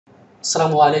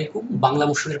আসসালামু আলাইকুম। বাংলা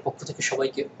মোশনের পক্ষ থেকে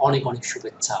সবাইকে অনেক অনেক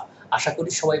শুভেচ্ছা। আশা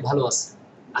করি সবাই ভালো আছেন।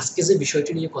 আজকে যে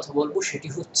বিষয়টি নিয়ে কথা বলব সেটি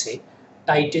হচ্ছে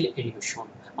টাইটেল অ্যানিমেশন।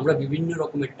 আমরা বিভিন্ন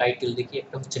রকমের টাইটেল দেখি।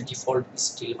 একটা হচ্ছে ডিফল্ট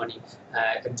স্টিল, মানে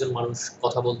একজন মানুষ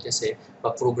কথা বলতেছে বা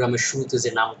প্রোগ্রামের শুরুতে যে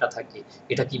নামটা থাকে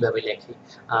এটা কিভাবে লেখে।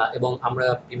 এবং আমরা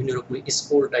বিভিন্ন রকমের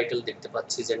স্ক্রোল টাইটেল দেখতে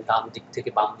পাচ্ছি, যে ডান দিক থেকে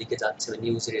বাম দিকে যাচ্ছে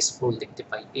নিউজের স্ক্রোল দেখতে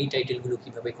পাই। এই টাইটেলগুলো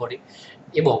কিভাবে করে।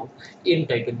 এবং এন্ড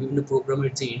টাইটেল, বিভিন্ন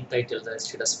প্রোগ্রামের যে এন্ড টাইটেল দেয়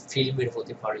সেটা ফিল্মের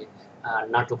হতে পারে,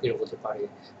 নাটকের হতে পারে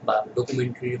বা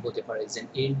ডকুমেন্টারির হতে পারে, যে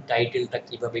এন্ড টাইটেলটা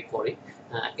কিভাবে করে।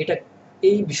 এটা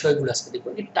এই বিষয়গুলো আজকে দেখবো।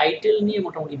 এই টাইটেল নিয়ে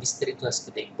মোটামুটি বিস্তারিত আজকে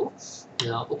দেখবো।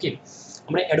 ওকে,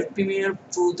 আমরা অ্যাডোব প্রিমিয়ার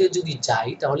প্রোতে যদি যাই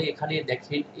তাহলে এখানে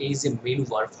দেখেন এই যে menu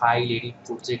bar, file, edit,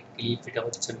 project, clip, এটা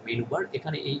হচ্ছে মেনু বার।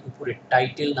 এখানে এই উপরে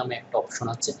টাইটেল নামে একটা অপশন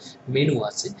আছে, মেনু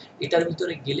আছে। এটার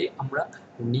ভিতরে গেলে আমরা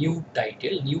নিউ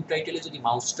টাইটেলে যদি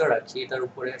মাউসটা রাখি, এটার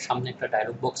উপরে সামনে একটা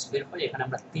ডায়লগ বক্স বের হয়। এখানে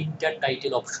আমরা তিনটা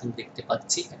টাইটেল অপশন দেখতে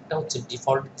পাচ্ছি। একটা হচ্ছে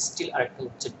ডিফল্ট স্টিল, আরেকটা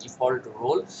হচ্ছে ডিফল্ট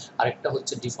রোল, আরেকটা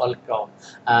হচ্ছে ডিফল্ট ক্রাউন।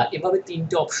 এভাবে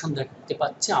তিনটে অপশন দেখতে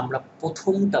পাচ্ছি। আমরা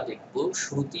প্রথমটা দেখব,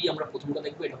 শুরুতেই আমরা প্রথমটা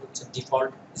দেখব, এটা হচ্ছে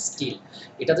ডিফল্ট স্টিল।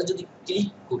 এটাতে যদি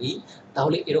ক্লিক করি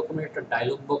তাহলে এরকমের একটা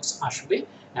ডায়লগ বক্স আসবে।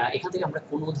 এখান থেকে আমরা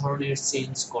কোনো ধরনের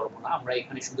চেঞ্জ করব না, আমরা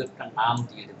এখানে শুধু একটা নাম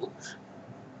দিয়ে দেব।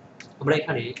 আমরা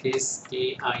এখানে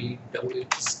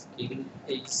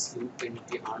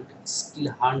স্কিল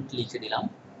হান্ট লিখে দিলাম,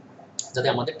 যাতে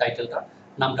আমাদের টাইটেলটা,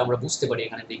 নামটা আমরা বুঝতে পারি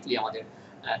এখানে দেখলে আমাদের।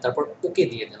 তারপর ওকে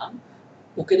দিয়ে দিলাম।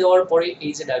 ওকে দেওয়ার পরে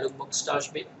এই যে ডায়লগ বক্সটা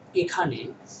আসবে, এখানে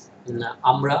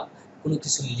আমরা কোনো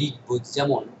কিছু লিখবো,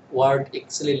 যেমন ওয়ার্ড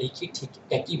এক্সেলে লিখি ঠিক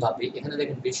একইভাবে এখানে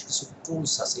দেখেন বেশ কিছু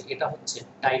টুলস আছে। এটা হচ্ছে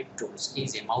টাইপ টুলস। এই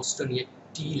যে মাউসটা নিয়ে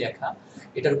টি লেখা,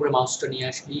 এটার উপরে মাউসটা নিয়ে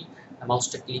আসলি,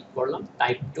 মাউসটা ক্লিক করলাম,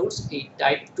 টাইপ টুলস। এই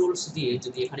টাইপ টুলস দিয়ে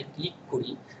যদি এখানে ক্লিক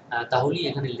করি তাহলেই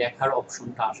এখানে লেখার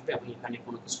অপশনটা আসবে। আমি এখানে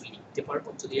কোনো কিছু লিখতে পারবো।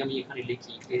 যদি আমি এখানে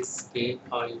লিখি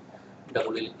SKILL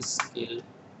skill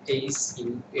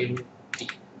HUNT,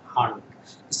 hunt,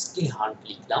 skill hunt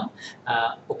লিখলাম।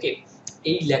 ওকে,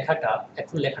 এই লেখাটা,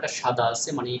 এখন লেখাটা সাদা আছে,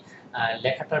 মানে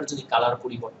লেখাটার যদি কালার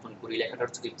পরিবর্তন করি, লেখাটার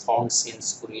যদি ফন্ট চেঞ্জ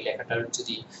করি, লেখাটার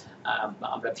যদি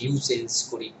আমরা ভিউ চেঞ্জ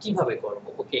করি, কিভাবে করব।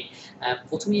 ওকে,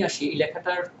 প্রথমেই আসি এই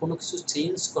লেখাটার কোনো কিছু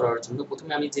চেঞ্জ করার জন্য।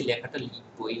 প্রথমে আমি যে লেখাটা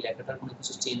লিখবো, এই লেখাটার কোনো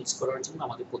কিছু চেঞ্জ করার জন্য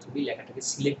আমাদের প্রথমেই লেখাটাকে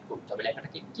সিলেক্ট করতে হবে।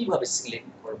 লেখাটাকে কিভাবে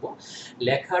সিলেক্ট করব,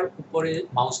 লেখার উপরে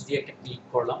মাউস দিয়ে একটা ক্লিক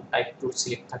করলাম, টাইপ টুল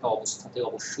সিলেক্ট থাকা অবস্থাতে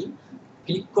অবশ্যই।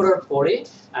 ক্লিক করার পরে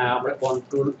আমরা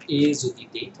কন্ট্রোল এ যদি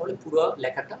দিই তাহলে পুরো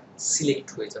লেখাটা সিলেক্ট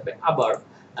হয়ে যাবে। আবার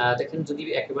দেখেন যদি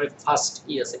একেবারে ফার্স্ট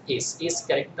ই আছে এস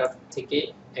ক্যারেক্টার থেকে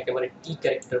একেবারে টি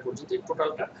ক্যারেক্টার পর্যন্ত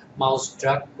টোটালটা মাউস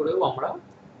ড্র্যাগ করেও আমরা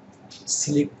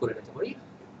সিলেক্ট করে নিতে পারি।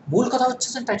 মূল কথা হচ্ছে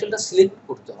যে টাইটেলটা সিলেক্ট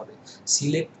করতে হবে।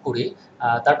 সিলেক্ট করে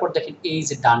তারপর দেখেন এই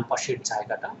যে ডান পাশের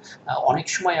জায়গাটা, অনেক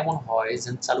সময় এমন হয়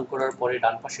যে চালু করার পরে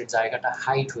ডান পাশের জায়গাটা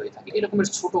হাইট হয়ে থাকে, এরকমের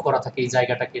ছোট করা থাকে, এই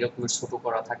জায়গাটাকে এরকমের ছোট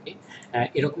করা থাকে,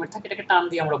 এরকমের থাকে, এটাকে টান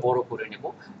দিয়ে আমরা বড় করে নেব।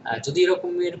 যদি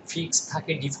এরকমের ফিক্স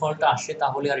থাকে, ডিফল্ট আসে,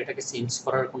 তাহলে আর এটাকে চেঞ্জ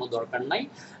করার কোনো দরকার নাই।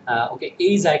 ওকে,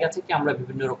 এই জায়গা থেকে আমরা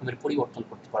বিভিন্ন রকমের পরিবর্তন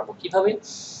করতে পারবো। কিভাবে,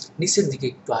 নিচের দিকে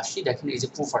একটু আসি, দেখেন এই যে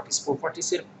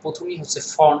প্রপার্টিসের প্রথমেই হচ্ছে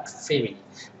ফন্ট ফ্যামিলি।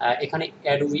 এখানে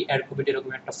অ্যাডোবি অ্যাডকোবেট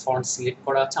এরকম একটা ফন্ট সিলেক্ট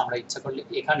করা আছে। আমরা ইচ্ছা করলে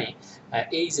এখানে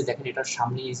এই যে দেখেন এটার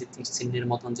সামনে এই যে তীর চিহ্নের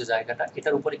মতন যে জায়গাটা,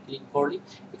 এটার উপরে ক্লিক করলে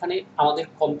এখানে আমাদের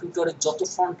কম্পিউটারে যত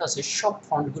ফন্ট আছে সব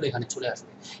ফন্টগুলো এখানে চলে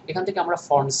আসবে। এখান থেকে আমরা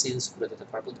ফন্ট চেঞ্জ করে দিতে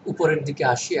পারবো। উপরের দিকে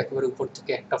আসি, একেবারে উপর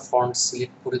থেকে একটা ফন্ট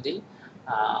সিলেক্ট করে দিই,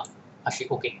 আসি,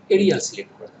 ওকে, এরিয়াল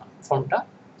সিলেক্ট করে দিলাম, ফন্টটা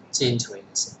চেঞ্জ হয়ে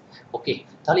গেছে। ওকে,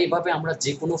 তাহলে এভাবে আমরা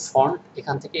যে কোনো ফন্ট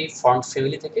এখান থেকে, এই ফন্ট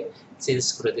ফ্যামিলি থেকে চেঞ্জ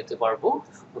করে দিতে পারবো।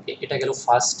 ওকে, এটা গেল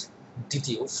ফার্স্ট।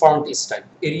 দ্বিতীয়, ফন্ট স্টাইল।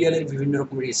 এরিয়ালের বিভিন্ন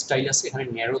রকমের স্টাইল আছে, এখানে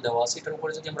ন্যারো দেওয়া আছে। এটার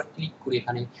উপরে যদি আমরা ক্লিক করি,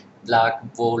 এখানে black,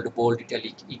 bold, bold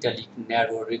italic, italic,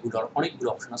 narrow, regular, অনেকগুলো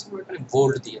অপশন আছে। আমরা এখানে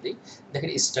বোল্ড দিয়ে দিই, দেখেন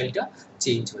স্টাইলটা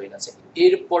চেঞ্জ হয়ে গেছে।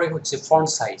 এরপরে হচ্ছে ফন্ট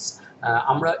সাইজ।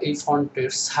 আমরা এই ফন্টের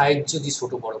সাইজ যদি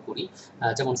ছোট বড় করি,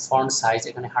 যেমন ফন্ট সাইজ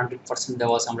এখানে 100%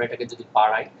 দেওয়া আছে, আমরা এটাকে যদি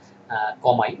বাড়াই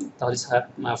কমাই তাহলে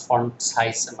ফন্ট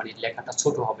সাইজ মানে লেখাটা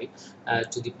ছোট হবে,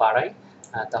 যদি বাড়াই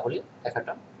তাহলে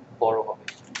লেখাটা বড় হবে।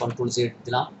 কন্ট্রোল জেড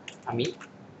দিলাম, আমি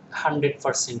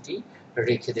 100%ই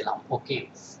রেখে দিলাম। ওকে,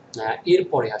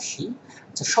 এরপরে আসি,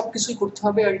 আচ্ছা সব কিছুই করতে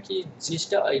হবে আর কি,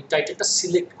 জিনিসটা এই টাইটেলটা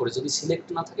সিলেক্ট করে, যদি সিলেক্ট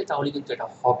না থাকে তাহলে কিন্তু এটা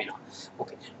হবে না।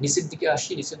 ওকে, নিচের দিকে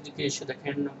আসি, নিচের দিকে এসে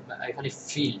দেখেন এখানে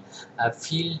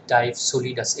ফিল টাইপ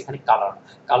সলিড আছে, এখানে কালার,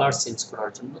 কালার চেঞ্জ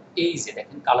করার জন্য এই যে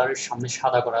দেখেন কালারের সামনে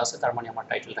সাদা করা আছে, তার মানে আমার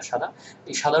টাইটেলটা সাদা।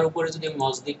 এই সাদার উপরে যদি আমি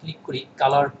মাউস দিয়ে ক্লিক করি,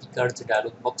 কালার পিকার যে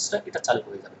ডায়লগ বক্সটা, এটা চালু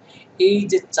হয়ে যাবে। এই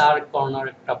যে চার কর্নার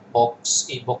একটা বক্স,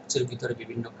 এই বক্সের ভিতরে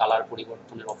বিভিন্ন কালার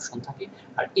পরিবর্তনের অপশন থাকে।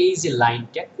 আর এই যে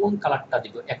লাইনটা কোন কালারটা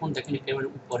দিব, এখন দেখেন একেবারে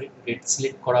একেবারে উপরে রেড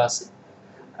সিলেক্ট করা আছে,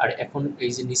 আর এখন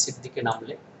এই যে নিচের দিকে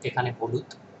নামলে এখানে হলুদ,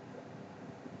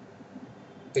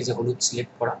 এই যে হলুদ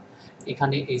সিলেক্ট করা,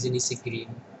 এখানে এই যে নিচে গ্রিন,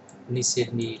 নিচের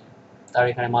নীল, তার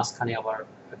এখানে মাঝখানে আবার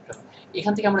একটা,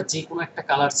 এখান থেকে আমরা যে কোনো একটা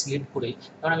কালার সিলেক্ট করে,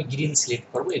 কারণ আমি গ্রিন সিলেক্ট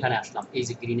করবো, এখানে আসলাম, এই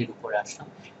যে গ্রিনের উপরে আসলাম,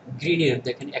 গ্রিনের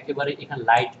দেখেন একেবারে এখানে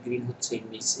লাইট গ্রিন হচ্ছে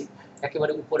নিচে,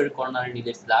 একেবারে উপরের কর্নারে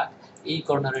নিলে ব্ল্যাক, এই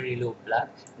কর্নারে নিলেও ব্ল্যাক,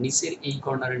 নিচের এই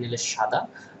কর্নারে নিলে সাদা।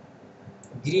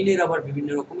 গ্রিনের আবার বিভিন্ন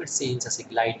রকমের চেঞ্জ আছে,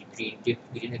 লাইট গ্রিন, ডিপ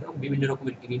গ্রিন, এরকম বিভিন্ন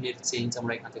রকমের গ্রিনের চেঞ্জ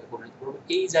আমরা এখান থেকে করে নিতে পারবো।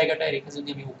 এই জায়গাটায় রেখে যদি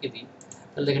আমি ওকে দিই,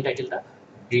 তাহলে দেখেন টাইটেলটা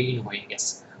গ্রিন হয়ে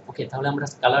গেছে। ওকে, তাহলে আমরা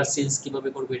কালার চেঞ্জ কিভাবে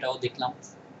করবো এটাও দেখলাম।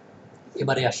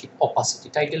 এবারে আসি অপাসিটি।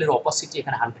 টাইটেলের অপাসিটি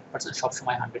এখানে 100%,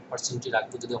 সবসময় 100%ই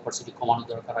রাখবো, যদি অপাসিটি কমানো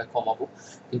দরকার হয় কমাবো,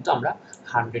 কিন্তু আমরা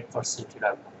 100%ই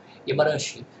রাখবো। এবারে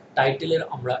আসি টাইটেলের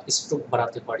আমরা স্ট্রোক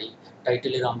বাড়াতে পারি,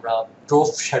 টাইটেলের আমরা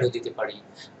ড্রপ শ্যাডো দিতে পারি।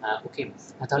 ওকে,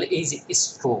 তাহলে এই যে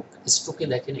স্ট্রোকে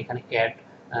দেখেন এখানে অ্যাড,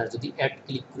 যদি অ্যাড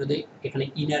ক্লিক করে দেয়, এখানে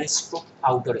inner stroke,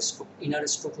 outer stroke. Inner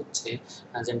stroke হচ্ছে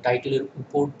যে টাইটেলের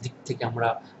উপর দিক থেকে আমরা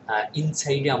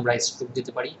ইনসাইডে আমরা স্ট্রোক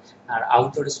দিতে পারি, আর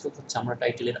আউটার স্ট্রোক হচ্ছে আমরা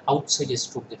টাইটেলের আউটসাইডে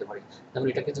স্ট্রোক দিতে পারি। যেমন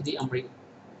এটাকে যদি আমরা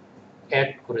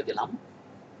অ্যাড করে দিলাম,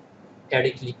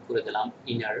 অ্যাডে ক্লিক করে দিলাম,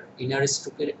 ইনার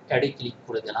স্ট্রোকের অ্যাডে ক্লিক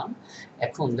করে দিলাম,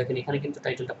 এখন দেখেন এখানে কিন্তু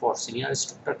টাইটেলটা পড়ছে। ইনার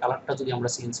স্ট্রোকটার কালারটা যদি আমরা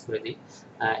চেঞ্জ করে দিই,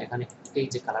 এখানে এই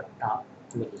যে কালারটা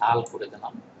আমি লাল করে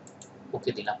দিলাম,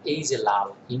 ওকে দিলাম, এই যে লাল,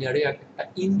 ইনারে একটা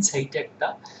ইনসাইডে একটা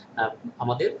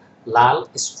আমাদের লাল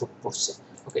স্ট্রোক পড়ছে।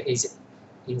 ওকে, এই যে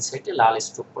ইনসাইডে লাল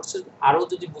স্ট্রোক পড়ছে। আরও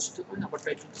যদি বুঝতে পারেন, আবার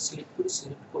টাইটেলটা সিলেক্ট করি,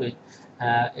 সিলেক্ট করে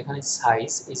এখানে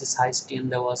সাইজ, এই যে সাইজ 10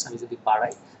 দেওয়া আছে, আমি যদি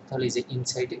বাড়াই, তাহলে এই যে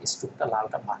ইনসাইডে স্ট্রোকটা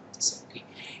লালটা বাড়তেছে। ওকে,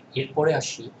 এরপরে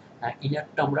আসি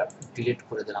ইনারটা আমরা ডিলিট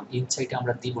করে দিলাম, ইনসাইডে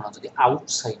আমরা দিব না, যদি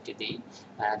আউটসাইডে দিই,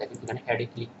 দেখেন এখানে অ্যাডে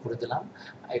ক্লিক করে দিলাম,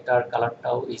 এটার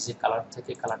কালারটাও এই যে কালার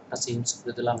থেকে কালারটা চেঞ্জ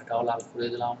করে দিলাম, এটাও লাল করে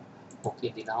দিলাম, ওকে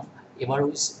দিলাম। এবার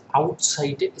ওই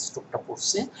আউটসাইডে স্ট্রোকটা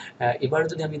পড়ছে। এবার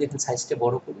যদি আমি দেখেন সাইজটা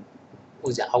বড় করি,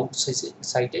 ওই যে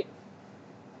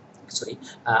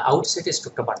আউটসাইডে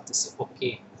স্ট্রোকটা বাড়তেছে। ওকে,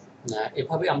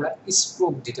 এভাবে আমরা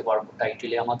স্ট্রোক দিতে পারবো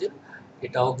টাইটেলে আমাদের,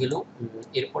 এটাও গেল।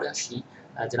 এরপরে আসি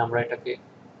যে আমরা এটাকে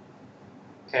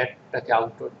অ্যাডটাকে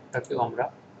আউটডোরটাকেও আমরা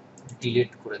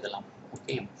ডিলিট করে দিলাম।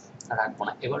 ওকে, রাখবো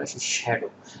না। এবার আসি শ্যাডো।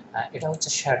 এটা হচ্ছে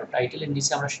শ্যাডো, টাইটেলের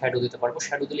নিচে আমরা শ্যাডো দিতে পারবো।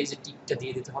 শ্যাডো দিলে এই যে টিকটা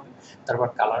দিয়ে দিতে হবে, তারপর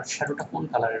কালার, শ্যাডোটা কোন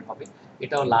কালারের হবে,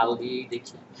 এটাও লাল দিয়েই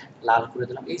দেখি, লাল করে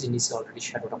দিলাম, এই যে নিচে অলরেডি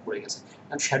শ্যাডোটা পড়ে গেছে।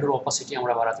 কারণ শ্যাডোর অপাসিটি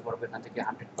আমরা বাড়াতে পারবো, এখান থেকে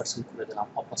 100% করে দিলাম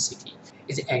অপাসিটি।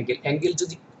 এই যে অ্যাঙ্গেল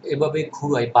যদি এভাবে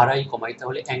ঘুরাই, বাড়াই কমাই,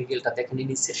 তাহলে অ্যাঙ্গেলটা দেখেন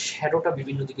নিচের শ্যাডোটা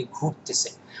বিভিন্ন দিকে ঘুরতেছে।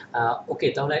 ওকে,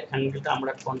 তাহলে অ্যাঙ্গেলটা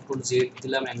আমরা কন্ট্রোল জেড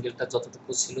দিলাম, অ্যাঙ্গেলটা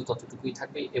যতটুকু ছিল ততটুকুই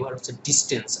থাকবে। এবার হচ্ছে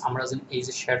ডিস্টেন্স, আমরা যেন এই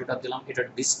যে শ্যাডোটা দিলাম, এটার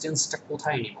ডিস্টেন্সটা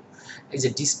কোথায় নিব, এই যে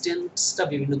ডিস্টেন্সটা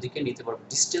বিভিন্ন দিকে নিতে পারবো।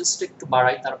 ডিস্টেন্সটা একটু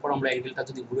বাড়াই, তারপর আমরা অ্যাঙ্গেলটা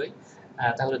যদি ঘুরাই,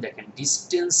 তাহলে দেখেন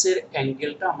ডিস্টেন্সের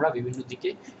অ্যাঙ্গেলটা আমরা বিভিন্ন দিকে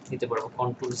নিতে পারবো।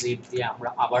 কন্ট্রোল জেড দিয়ে আমরা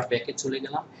আবার ব্যাকে চলে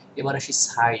গেলাম। এবার আসি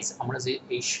সাইজ, আমরা যে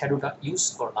এই শ্যাডোটা ইউজ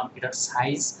করলাম, এটার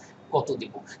সাইজ কত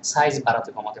দিব, সাইজ বাড়াতে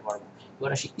কমাতে পারবো।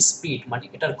 এবার আসি স্পিড, মানে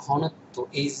এটার ঘনত্ব,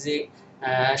 এই যে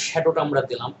শ্যাডোটা আমরা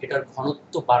দিলাম, এটার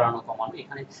ঘনত্ব বাড়ানো কমানো,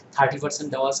 এখানে 30%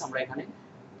 দেওয়া আছে, আমরা এখানে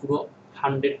পুরো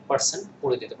 100%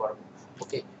 করে দিতে পারবো।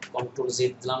 ওকে, কন্ট্রোল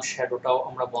জেড দিলাম, শ্যাডোটাও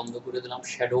আমরা বন্ধ করে দিলাম,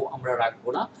 শ্যাডো আমরা রাখবো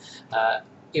না।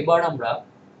 এবার আমরা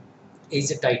এই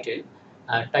যে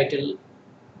টাইটেল,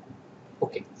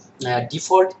 ওকে,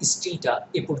 ডিফল্ট স্টিলটা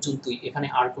এ পর্যন্তই, এখানে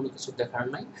আর কোনো কিছু দেখার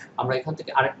নাই। আমরা এখান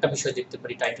থেকে আরেকটা বিষয় দেখতে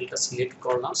পারি, টাইটেলটা সিলেক্ট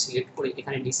করলাম, সিলেক্ট করে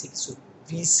এখানে নিচে কিছু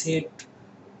প্রিসেট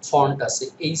ফন্ট আছে,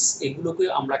 এগুলোকে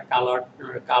আমরা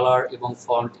কালার এবং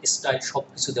ফন্ট স্টাইল সব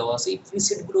কিছু দেওয়া আছে, এই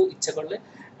প্রিসেটগুলো ইচ্ছা করলে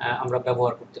আমরা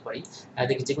ব্যবহার করতে পারি।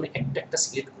 দেখি যে কোনো একটা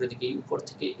সিলেক্ট করে দেখি, উপর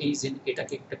থেকে এই যে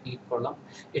এটাকে একটা ক্লিক করলাম,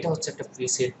 এটা হচ্ছে একটা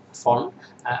প্রিসেট ফন্ট।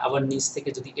 আবার নিচ থেকে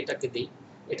যদি এটাকে দিই,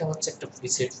 এটা হচ্ছে একটা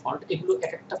প্রিসেট ফন্ট। এগুলো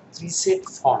একটা প্রিসেট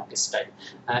ফন্ট স্টাইল,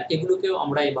 এগুলোকেও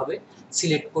আমরা এইভাবে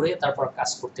সিলেক্ট করে তারপর কাজ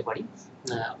করতে পারি।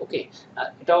 ওকে,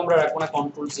 এটাও আমরা রাখবো না,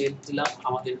 কন্ট্রোল জেড দিলাম,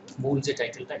 আমাদের মূল যে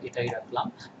টাইটেলটা এটাই রাখলাম,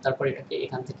 তারপর এটাকে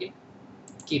এখান থেকে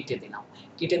কেটে দিলাম।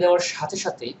 কেটে দেওয়ার সাথে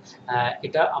সাথে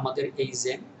এটা আমাদের এই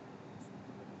যে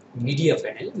মিডিয়া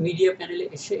প্যানেলে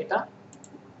এসে এটা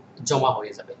জমা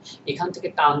হয়ে যাবে। এখান থেকে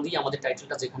টান দিয়ে আমাদের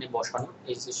টাইটেলটা যেখানে বসানো,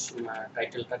 এই যে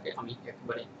টাইটেলটাকে আমি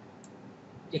একবারে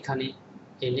এখানে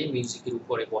এনে মিউজিকের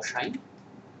উপরে বসাই,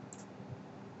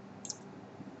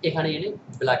 এখানে এনে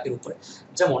ব্ল্যাকের উপরে।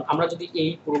 যেমন আমরা যদি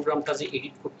এই প্রোগ্রামটা যে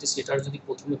এডিট করতেছি, এটার যদি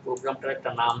প্রথমে প্রোগ্রামটার একটা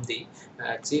নাম দিই,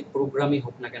 যে প্রোগ্রামই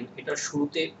হোক না কেন, এটার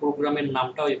শুরুতে প্রোগ্রামের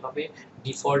নামটাও এভাবে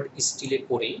ডিফল্ট স্টিলে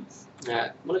করে,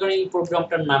 মনে করেন এই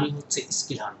প্রোগ্রামটার নামই হচ্ছে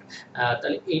স্কিল হান্ট,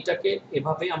 তাহলে এইটাকে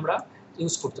এভাবে আমরা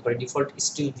ইউজ করতে পারি, ডিফল্ট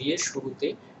স্টিল দিয়ে শুরুতে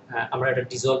আমরা এটা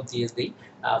ডিসলভ দিয়ে দিই,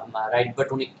 রাইট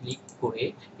বাটনে ক্লিক করে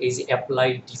এই যে অ্যাপ্লাই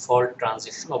ডিফল্ট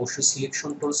ট্রানজেকশন, অবশ্যই সিলেকশন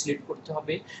টুল সিলেক্ট করতে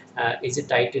হবে। এই যে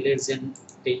টাইটেলের যে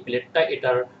টেমপ্লেটটা,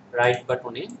 এটার রাইট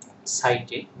বাটনে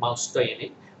সাইডে মাউসটা এনে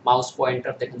মাউস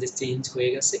পয়েন্টার দেখেন যে চেঞ্জ হয়ে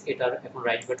গেছে, এটার এখন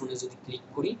রাইট বাটনে যদি ক্লিক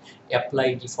করি অ্যাপ্লাই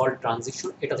ডিফল্ট ট্রানজেকশন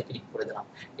এটাতে ক্লিক করে দিলাম।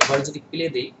 এবার যদি প্লে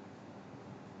দেই,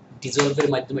 ডিসলভের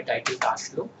মাধ্যমে টাইটেলটা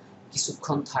আসলো,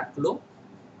 কিছুক্ষণ থাকলো,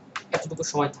 এতটুকু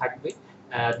সময় থাকবে,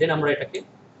 দেন আমরা এটাকে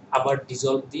আবার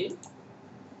ডিসলভ দিয়ে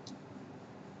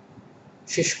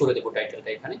শেষ করে দেবো টাইটেলটা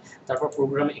এখানে। তারপর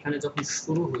প্রোগ্রাম এখানে যখন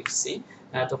শুরু হয়েছে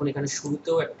তখন এখানে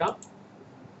শুরুতেও একটা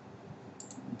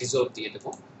ডিসলভ দিয়ে দেবো।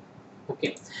 ওকে,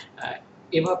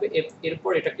 এভাবে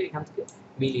এরপর এটাকে এখান থেকে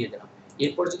মিলিয়ে দিলাম।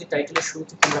 এরপর যদি টাইটেলের শুরু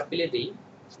থেকে আমরা পেলে দিই,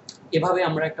 এভাবে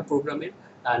আমরা একটা প্রোগ্রামের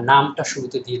নামটা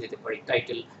শুরুতে দিয়ে দিতে পারি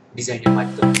টাইটেল ডিজাইনের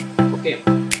মাধ্যমে। ওকে,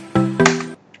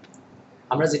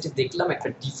 আমরা যেটা দেখলাম একটা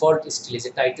ডিফল্ট স্টিলে,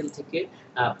 যে টাইটেল থেকে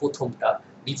প্রথমটা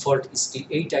ডিফল্ট স্টিল,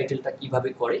 এই টাইটেলটা কিভাবে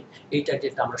করে এই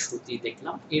টাইটেলটা আমরা শুরুতেই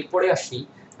দেখলাম। এরপরে আসি,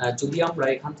 যদি আমরা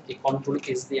এখান থেকে কন্ট্রোল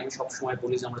এস দিয়ে, আমি সবসময়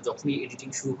বলি যে আমরা যখনই এডিটিং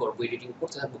শুরু করবো, এডিটিং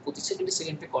করতে থাকবো, প্রতি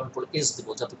সেকেন্ডে কন্ট্রোল এস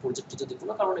দেবো, যাতে প্রজেক্টটি যদি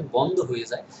কোনো কারণে বন্ধ হয়ে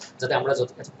যায়, যাতে আমরা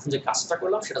এতক্ষণ যে কাজটা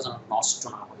করলাম সেটা যেন নষ্ট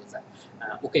না হয়ে যায়।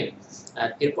 ওকে,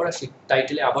 এরপর আসি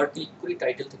টাইটেলে আবার ক্লিক করি,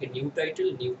 টাইটেল থেকে নিউ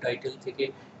টাইটেল থেকে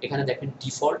এখানে দেখেন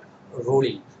ডিফল্ট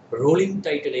রোলিং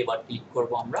টাইটেলে এবার ক্লিক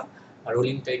করব আমরা।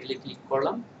 রোলিং টাইটেলে ক্লিক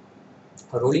করলাম।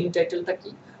 রোলিং টাইটেলটা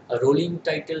কি? রোলিং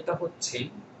টাইটেলটা হচ্ছে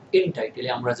এন টাইটেলে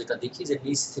আমরা যেটা দেখি যে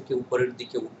নিচ থেকে উপরের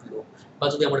দিকে উঠলো, বা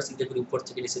যদি আমরা চিন্তা করি উপর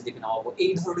থেকে নিচের দিকে নামাবো,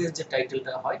 এই ধরনের যে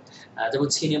টাইটেলটা হয়, যেমন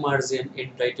সিনেমার যে এন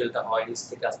টাইটেলটা হয় নিচ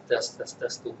থেকে আস্তে আস্তে আস্তে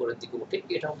আস্তে উপরের দিকে উঠে,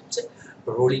 এটা হচ্ছে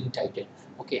রোলিং টাইটেল।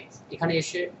 ওকে, এখানে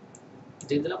এসে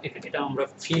দিয়ে দিলাম, এটা আমরা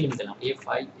ফিল্ম দিলাম,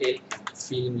 FILM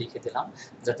ফিল্ম লিখে দিলাম,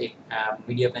 যাতে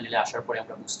মিডিয়া প্যানেলে আসার পরে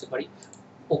আমরা বুঝতে পারি।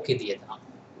 ওকে দিয়ে দিলাম।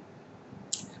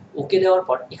 ওকে দেওয়ার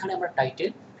পর এখানে আমরা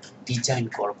টাইটেল ডিজাইন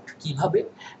করব কিভাবে,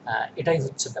 এটাই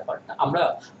হচ্ছে ব্যাপারটা। আমরা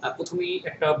প্রথমেই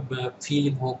একটা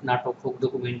ফিল্ম হোক, নাটক হোক,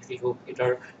 ডকুমেন্টারি হোক,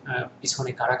 এটার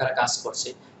পিছনে কারা কারা কাজ করছে,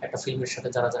 একটা ফিল্মের সাথে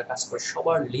যারা যারা কাজ করে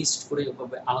সবার লিস্ট করে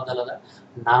ওভাবে আলাদা আলাদা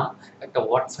নাম একটা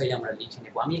ওয়ার্ড ফাইলে আমরা লিখে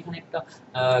নেব। আমি এখানে একটা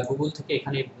গুগল থেকে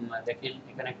এখানে দেখেন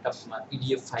এখানে একটা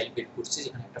PDF ফাইল বের করছি,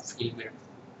 যেখানে একটা ফিল্মের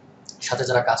সাথে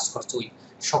যারা কাজ করছে ওই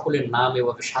সকলের নাম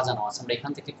এভাবে সাজানো আছে, আমরা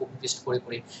এখান থেকে কপি পেস্ট করে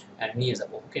করে নিয়ে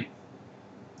যাব। ওকে,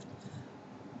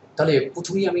 তাহলে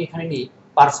প্রথমেই আমি এখানে নিই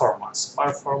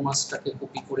পারফরম্যান্সটাকে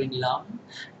কপি করে নিলাম,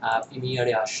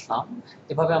 প্রিমিয়ারে আসলাম।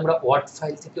 এভাবে আমরা ওয়ার্ড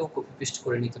ফাইল থেকেও কপি পেস্ট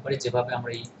করে নিতে পারি, যেভাবে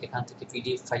আমরা এখান থেকে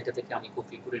PDF ফাইলটা থেকে আমি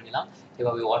কপি করে নিলাম,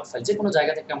 এভাবে ওয়ার্ড ফাইল যে কোনো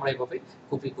জায়গা থেকে আমরা এভাবে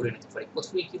কপি করে নিতে পারি।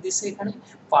 প্রথমে কি দিচ্ছে এখানে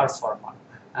পারফর্মার,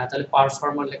 তাহলে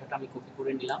পারফর্মার লেখাটা আমি কপি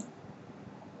করে নিলাম,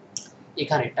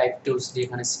 এখানে টাইপ টুলস দিয়ে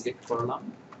এখানে সিলেক্ট করলাম,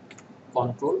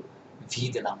 কন্ট্রোল V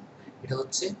দিলাম, এটা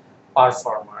হচ্ছে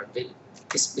পারফর্মার।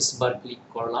 স্পেস বার ক্লিক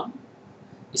করলাম,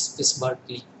 স্পেস বার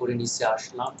ক্লিক করে নিচে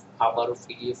আসলাম, আবারও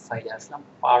PDF ফাইলে আসলাম,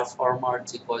 পারফর্মার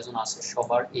যে কয়জন আছে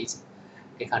সবার এই যে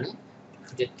এখানে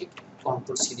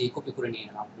কন্ট্রোল C দিয়ে কপি করে নিয়ে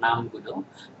নিলাম নামগুলো।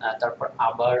 তারপর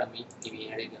আবার আমি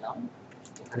প্রিমিয়ারে গেলাম,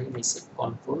 এখানে নিচে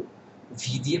কন্ট্রোল V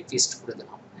দিয়ে পেস্ট করে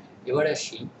দিলাম। এবার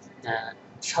আসি,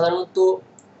 সাধারণত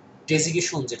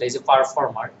ডেজিগনেশন যেটা এই যে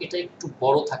পারফর্মার, এটা একটু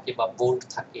বড় থাকে বা বোল্ড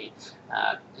থাকে,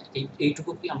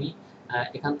 এইটুকু কি আমি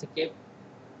এখান থেকে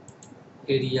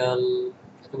এরিয়াল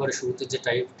একেবারে শুরুতে যে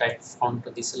টাইপ ফন্টটা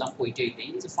দিয়েছিলাম ওইটাই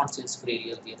দিই, যে ফন্ট চেঞ্জ করে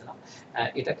এরিয়াল দিয়ে দিলাম,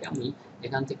 এটাকে আমি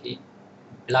এখান থেকে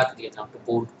ব্ল্যাক দিয়ে দিলাম, একটু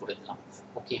বোল্ড করে দিলাম।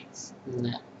 ওকে,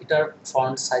 এটার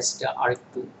ফন্ট সাইজটা আর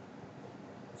একটু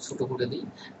ছোট করে দিই।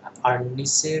 আর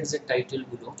নিচের যে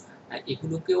টাইটেলগুলো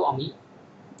এগুলোকেও আমি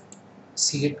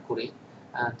সিলেক্ট করে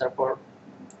তারপর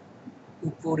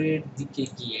উপরের দিকে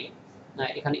গিয়ে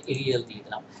এখানে এরিয়াল দিয়ে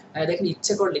দিলাম। দেখেন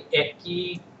ইচ্ছে করলে একই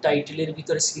টাইটেলের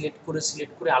ভিতরে সিলেক্ট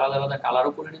করে আলাদা আলাদা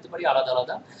কালারও করে নিতে পারি, আলাদা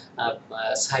আলাদা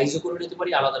সাইজও করে নিতে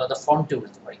পারি, আলাদা আলাদা ফন্টেও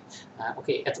নিতে পারি।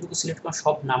 ওকে, এতটুকু সিলেক্ট করে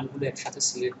সব নামগুলো একসাথে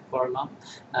সিলেক্ট করলাম,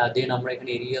 দেন আমরা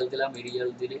এখানে এরিয়াল দিলাম, এরিয়াল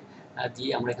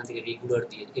দিয়ে আমরা এখান থেকে রেগুলার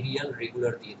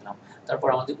দিয়ে দিলাম। তারপর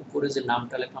আমাদের উপরে যে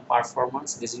নামটা লিখলাম পারফরম্যান্স,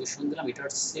 রেজলিউশন দিলাম, এটার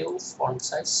চেয়েও ফন্ট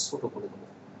সাইজ ছোট করে দেবো,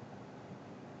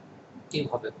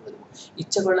 এইভাবে করে দেবো।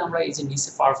 ইচ্ছা করলে আমরা এই যে নিচে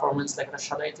পারফরম্যান্স লেখাটা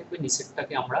সাদাই থাকবে,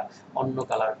 নিচেরটাকে আমরা অন্য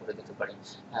কালার করে দিতে পারি,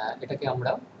 এটাকে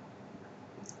আমরা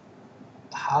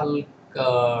হালকা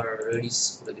রেডিশ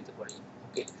করে দিতে পারি।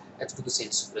 ওকে, এতটুকু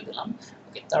চেঞ্জ করে দিলাম।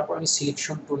 ওকে, তারপর আমি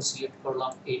সিলেকশন টুল সিলেক্ট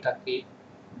করলাম, এটাকে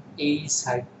এই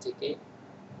সাইড থেকে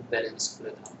ব্যালেন্স করে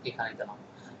দিলাম, এখানে দিলাম।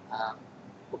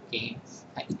 ওকে,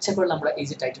 ইচ্ছা করলে আমরা এই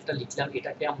যে টাইটেলটা লিখলাম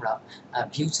এটাকে আমরা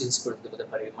ভিউ চেঞ্জ করে দিতে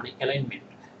পারি, মানে অ্যালাইনমেন্ট।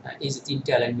 এই যে তিনটে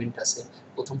অ্যালাইনমেন্ট আছে,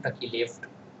 প্রথমটা কি লেফট,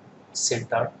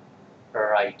 সেন্টার,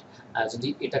 রাইট। যদি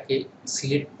এটাকে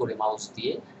সিলেক্ট করে মাউস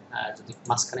দিয়ে যদি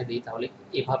মাঝখানে দিই তাহলে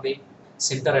এভাবে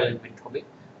সেন্টার অ্যালাইনমেন্ট হবে,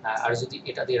 আর যদি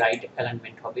এটা দিয়ে রাইট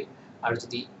অ্যালাইনমেন্ট হবে, আর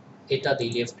যদি এটা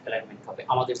দিয়ে লেফট অ্যালাইনমেন্ট হবে।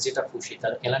 আমাদের যেটা খুশি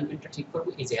তার অ্যালাইনমেন্টটা ঠিক করবো।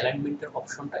 এই যে অ্যালাইনমেন্টের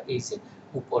অপশনটা এই যে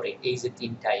উপরে এই যে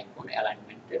 3টা আইকন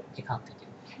অ্যালাইনমেন্টের, এখান থেকে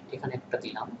এখানে একটা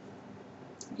দিলাম।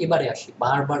 এবারে আসি,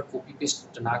 বারবার কপি পেস্ট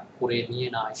না করে নিয়ে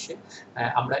না এসে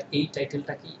আমরা এই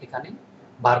টাইটেলটাকেই এখানে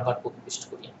বারবার কপি পেস্ট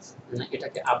করি।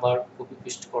 এটাকে আবার কপি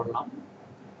পেস্ট করলাম,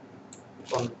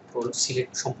 কন্ট্রোল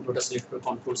সিলেক্ট, সম্পূর্ণটা সিলেক্ট করে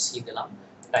কন্ট্রোল সি দিলাম,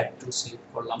 টাইপ টুল সিলেক্ট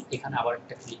করলাম, এখানে আবার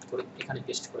একটা ক্লিক করে এখানে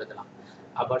পেস্ট করে দিলাম,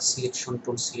 আবার সিলেকশন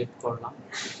টুল সিলেক্ট করলাম,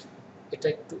 এটা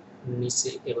একটু নিচে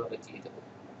এভাবে দিয়ে দেবো।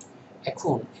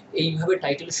 এখন এইভাবে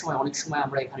টাইটেলের সময় অনেক সময়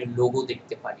আমরা এখানে লোগো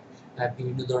দেখতে পাই,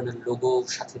 বিভিন্ন ধরনের লোগো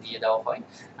সাথে দিয়ে দেওয়া হয়।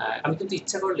 আমি কিন্তু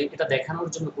ইচ্ছা করলে এটা দেখানোর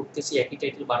জন্য করতেছি, একই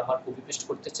টাইটেল বারবার কপি পেস্ট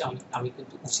করতেছি। আমি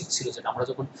কিন্তু উচিত ছিল যেটা আমরা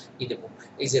যখন দেবো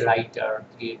এই যে রাইটার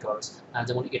ক্রিয়েটরস,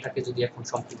 যেমন এটাকে যদি এখন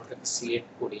সম্পূর্ণটাকে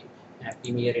সিলেক্ট করে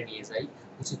প্রিমিয়ারে নিয়ে যাই,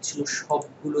 উচিত ছিল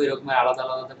সবগুলো এরকম আলাদা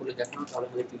আলাদা করে দেখানো, তাহলে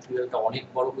আমাদের টিউটোরিয়ালটা অনেক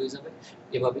বড় হয়ে যাবে।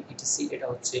 এভাবে ইটিসি, এটা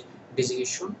হচ্ছে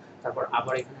ডেজিগনেশন। তারপর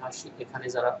আবার এখানে আসি, এখানে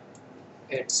যারা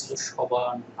অ্যাড ছিল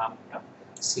সবার নামটা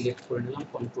সিলেক্ট করে নিলাম,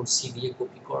 কন্ট্রোল সি দিয়ে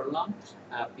কপি করলাম,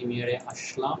 প্রিমিয়ারে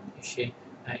আসলাম, এসে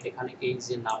এখানে এই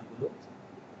যে নামগুলো,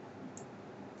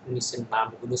 নিচের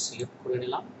নামগুলো সিলেক্ট করে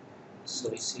নিলাম,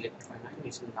 সরি সিলেক্ট হয় না,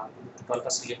 নিচের নামগুলো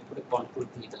টোটালটা সিলেক্ট করে কন্ট্রোল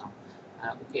দিয়ে দিলাম।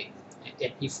 ওকে,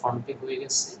 একই ফন্টে হয়ে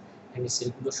গেছে।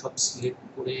 নিচেরগুলো সব সিলেক্ট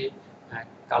করে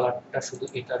কালারটা শুধু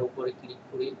এটার উপরে ক্লিক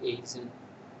করে এই যে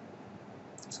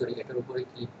সরি এটার উপরে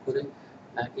ক্লিক করে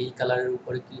এই কালারের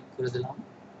উপরে ক্লিক করে দিলাম,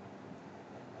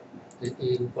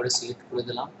 এর উপরে সিলেক্ট করে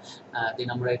দিলাম। দেন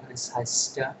আমরা এখানে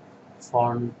সাইজটা,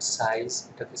 ফন্ট সাইজ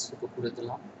এটাকে ছোট করে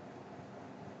দিলাম,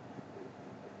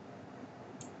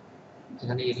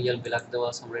 এখানে এরিয়াল ব্ল্যাক দেওয়া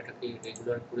আছে, আমরা এটাকে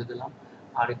রেগুলার করে দিলাম,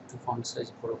 আর একটু ফন্ট সাইজ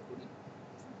বড় করি।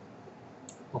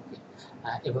 ওকে,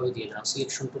 এভাবে দিয়ে দিলাম,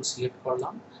 সিলেকশন টুল সিলেক্ট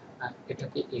করলাম,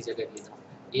 এটাকে এই জায়গায় দিয়ে দিলাম।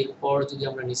 এরপর যদি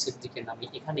আমরা নিচের দিকে নামি,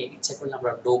 এখানে ইচ্ছা করলে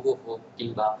আমরা লোগো হোক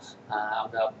কিংবা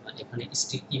আমরা এখানে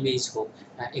স্টিক ইমেজ হোক,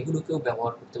 এগুলোকেও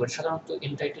ব্যবহার করতে পারি। সাধারণত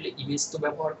এনটাইটেলে ইমেজ তো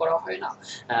ব্যবহার করা হয় না,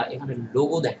 এখানে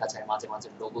লোগো দেখা যায়, মাঝে মাঝে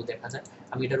লোগো দেখা যায়।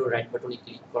 আমি এটারও রাইট বাটনে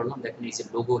ক্লিক করলাম, দেখেন এই যে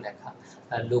লোগো লেখা,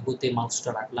 লোগোতে মাউসটা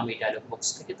রাখলাম এই ডায়লগ বক্স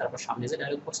থেকে, তারপর সামনে যে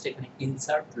ডায়লগ বক্সটা এখানে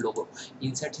ইনসার্ট লোগো,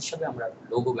 ইনসার্ট হিসাবে আমরা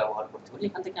লোগো ব্যবহার করতে পারি।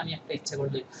 এখান থেকে আমি একটা ইচ্ছা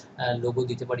করলে লোগো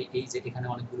দিতে পারি। এই যে এখানে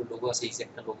অনেকগুলো লোগো আছে, এই যে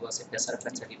একটা লোগো আছে পেসার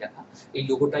প্যাচারি লেখা, এই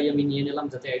লোগোটাই আমি নিয়ে নিলাম,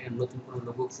 যাতে নতুন কোনো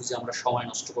লোগো খুঁজে আমরা সময়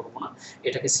নষ্ট করবো না।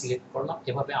 এটাকে সিলেক্ট করলাম।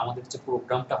 এভাবে আমাদের যে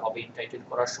প্রোগ্রামটা হবে ইনটাইটেল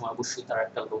করার সময় অবশ্যই তার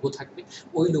একটা লোগো থাকবে,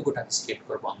 ওই লোগোটাকে সিলেক্ট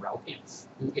করবো আমরা। ওকে,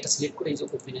 এটা সিলেক্ট করে এই যে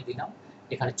ওপেনে দিলাম,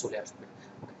 এখানে চলে আসবে।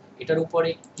 এটার উপরে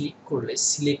ক্লিক করলে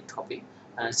সিলেক্ট হবে,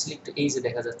 সিলেক্ট এই যে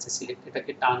দেখা যাচ্ছে সিলেক্ট,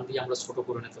 এটাকে টান দিয়ে আমরা ছোট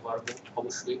করে নিতে পারবো।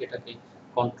 অবশ্যই এটাকে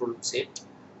কন্ট্রোল সেট,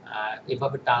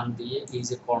 এভাবে টান দিয়ে এই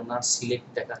যে কর্নার সিলেক্ট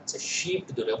দেখাচ্ছে, শিফট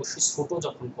ধরে, অবশ্যই ছোট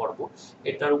যখন করব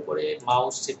এটার উপরে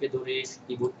মাউস চেপে ধরে,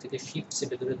 কিবোর্ড থেকে শিফট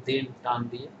চেপে ধরে দেন টান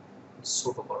দিয়ে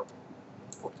ছোট করব।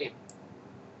 ওকে,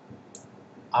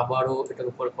 আবারও এটার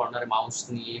উপর কর্নারে মাউস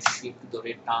নিয়ে শিফট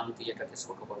ধরে টান দিয়ে এটাকে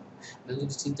ছোট করব।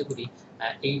 যদি চিন্তা করি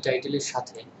এই টাইটেলের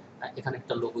সাথে এখানে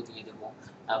একটা লোগো দিয়ে দেবো,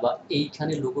 বা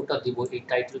এইখানে লোগোটা দিব, এই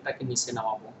টাইটেলটাকে নিচে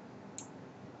নামাবো,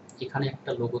 এখানে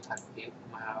একটা লোগো থাকবে,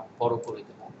 বড় করে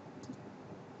দেবো,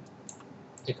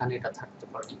 এখানে এটা থাকতে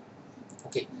পারে।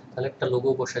 ওকে, তাহলে একটা লোগো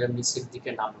বসালাম, নিচের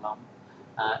দিকে নামলাম।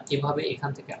 এভাবে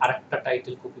এখান থেকে আরেকটা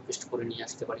টাইটেল কপি পেস্ট করে নিয়ে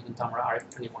আসতে পারি, কিন্তু আমরা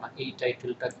আরেকটা নেব না। এই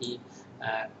টাইটেলটা কি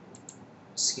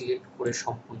সিলেক্ট করে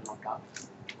সম্পূর্ণটা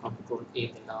কন্ট্রোল এ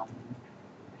দিলাম,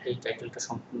 এই টাইটেলটা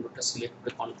সম্পূর্ণটা সিলেক্ট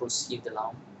করে কন্ট্রোল সি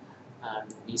দিলাম,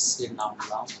 নিচে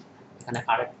নামলাম, এখানে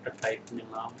আরেকটা টাইপ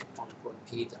নিলাম, কন্ট্রোল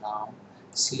ভি দিলাম,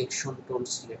 সিলেকশন টুল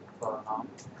সিলেক্ট করলাম,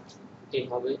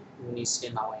 এইভাবে নিচে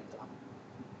নামাই দিলাম।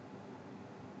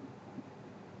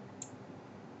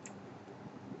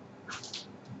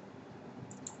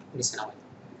 নিচে নামাই,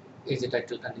 এই যে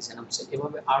টাইটেলটা নিচে নামছে।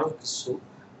 এভাবে আরও কিছু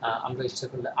আমরা ইচ্ছা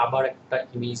করলে আবার একটা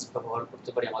ইমেজ ব্যবহার করতে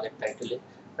পারি আমাদের টাইটেলে।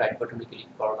 রাইট বাটনে ক্লিক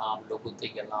করলাম, লোগোতে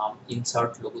গেলাম,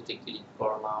 ইনসার্ট লোগোতে ক্লিক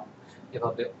করলাম,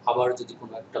 এভাবে আবার যদি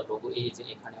কোনো একটা লোগো, এই যে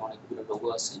এখানে অনেকগুলো লোগো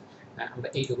আছে, আমরা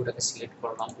এই লোগোটাকে সিলেক্ট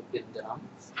করলাম, ওপেন দিলাম,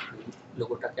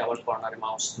 লোগোটাকে আবার কর্নারে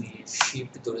মাউস নিয়ে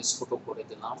শিফট ধরে ছোট করে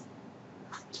দিলাম,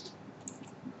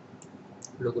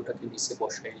 লোগোটাকে নিচে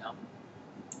বসাইলাম,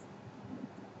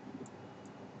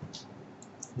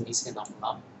 নিচে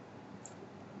নামলাম,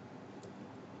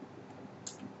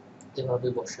 এভাবে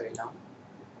বসাইলাম।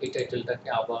 এই টাইটেলটাকে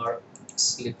আবার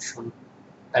সিলেকশন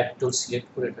টাইপ টুল সিলেক্ট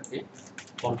করে এটাকে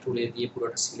কন্ট্রোল এ দিয়ে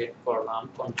পুরোটা সিলেক্ট করলাম,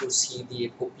 কন্ট্রোল সি দিয়ে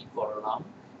কপি করলাম,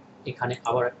 এখানে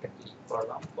আবার একটা ক্লিক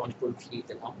করলাম, কন্ট্রোল ভি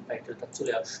দিলাম, টাইটেলটা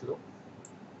চলে আসলো।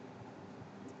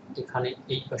 এখানে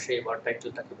এই পাশে এবার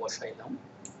টাইটেলটাকে বসাইলাম,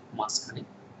 মাঝখানে।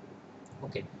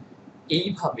 ওকে,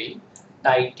 এইভাবে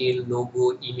টাইটেল, লোগো,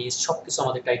 ইমেজ সবকিছু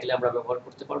আমাদের টাইটেলে আমরা ব্যবহার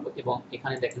করতে পারবো। এবং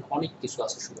এখানে দেখেন অনেক কিছু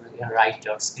আছে, সুতরাং এখানে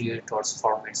রাইটার্স, ক্রিয়েটর্স,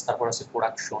 ফরম্যাটস, তারপর আছে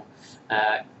প্রোডাকশন,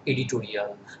 এডিটোরিয়াল,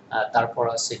 তারপর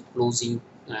আছে ক্লোজিং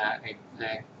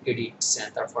এডিটস,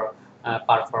 তারপর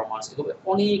পারফরম্যান্স, এগুলো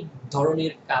অনেক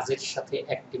ধরনের কাজের সাথে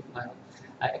অ্যাক্টিভ।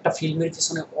 একটা ফিল্মের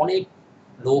পিছনে অনেক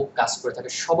লোক কাজ করে থাকে,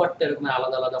 সবারটা এরকম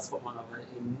আলাদা আলাদা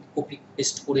কপি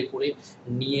পেস্ট করে করে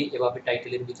নিয়ে এভাবে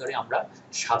টাইটেলের ভিতরে আমরা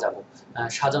সাজাবো।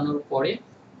 সাজানোর পরে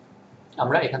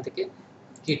আমরা এখান থেকে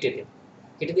কেটে দেব,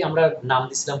 কেটে দিয়ে আমরা নাম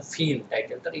দিয়েছিলাম ফিল্ম,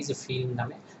 টাইটেলটার এই যে ফিল্ম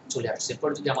নামে চলে আসছে। এরপর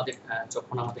যদি আমাদের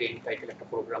যখন আমাদের এন্ড টাইটেল, একটা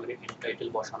প্রোগ্রামের এন্ড টাইটেল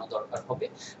বসানো দরকার হবে,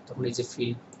 তখন এই যে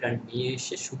ফিল্মটা নিয়ে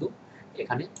এসে শুধু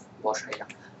এখানে বসাইলাম।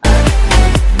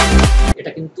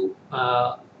 এটা কিন্তু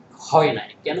হয় নাই,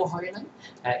 কেন হয় নাই?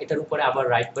 এটার উপরে আবার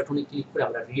রাইট বাটনে ক্লিক করে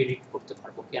আমরা রি-এডিট করতে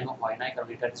পারবো। কেন হয় নাই? কারণ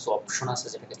এটার কিছু অপশন আছে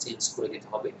যেটাকে চেঞ্জ করে দিতে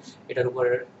হবে। এটার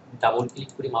উপরে ডাবল ক্লিক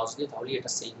করে মাউস দিয়ে তাহলেই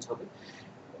এটা চেঞ্জ হবে।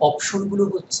 অপশনগুলো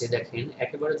হচ্ছে দেখেন,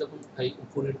 একেবারে যখন এই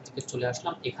উপরের দিকে চলে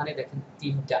আসলাম, এখানে দেখেন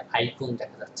 ৩টা আইকন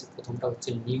দেখা যাচ্ছে। প্রথমটা হচ্ছে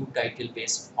new title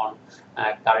based on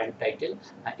current title,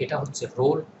 এটা হচ্ছে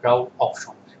রোল ক্রাউড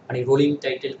অপশন, মানে রোলিং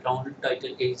টাইটেল, ক্রাউড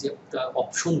টাইটেল, এই যে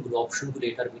অপশনগুলো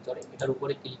এটার ভিতরে, এটার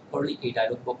উপরে ক্লিক করলেই এই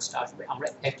ডায়লগ বক্সটা আসবে। আমরা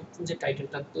এতক্ষণ যে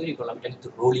টাইটেলটা তৈরি করলাম এটা কিন্তু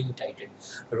রোলিং টাইটেল।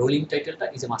 রোলিং টাইটেলটা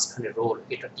এই যে মাঝখানে রোল,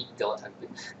 এটা টিক দেওয়া থাকবে।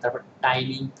 তারপর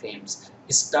timing frames,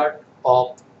 start off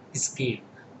screen,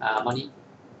 মানে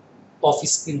অফ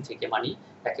স্ক্রিন থেকে, মানে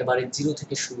একেবারে 0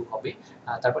 থেকে শুরু হবে।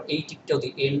 তারপর এই টিকটাও দি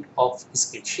এন্ড অফ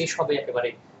স্ক্রিন, শেষ হবে একেবারে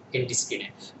এন্ড স্ক্রিনে।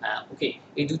 ওকে,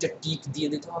 এই দুইটা টিক দিয়ে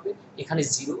দিতে হবে। এখানে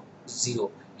 0 0,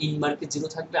 ইন মার্কে 0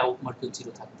 থাকবে, আউট মার্কেও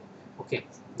 0 থাকবে। ওকে,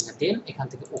 দেন এখান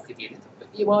থেকে ওকে দিয়ে দিতে হবে।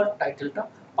 এবার টাইটেলটা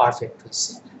পারফেক্ট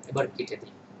হয়েছে, এবার কেটে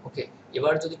দিই। ওকে,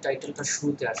 এবার যদি টাইটেলটা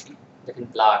শুরুতে আসি, দেখেন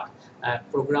ব্ল্যাক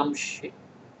প্রোগ্রাম,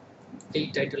 এই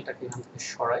টাইটেলটাকে এখান থেকে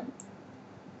সরাই,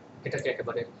 এটাকে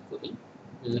একেবারে করি।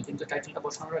 কিন্তু টাইটেলটা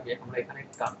বসানোর আগে আমরা এখানে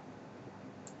একটা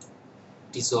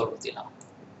ডিসলভ দিলাম,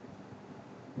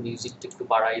 মিউজিকটা একটু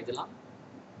বাড়াই দিলাম।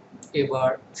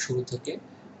 এবার শুরু থেকে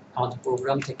আমাদের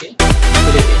প্রোগ্রাম থেকে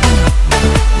ফেলে দিই,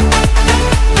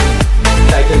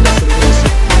 টাইটেলটা শুরু করেছি।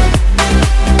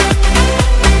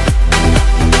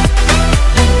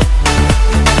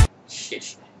 শেষ।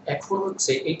 এখন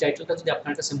হচ্ছে এই টাইটেলটা যদি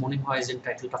আপনার কাছে মনে হয় যে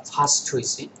টাইটেলটা ফাস্ট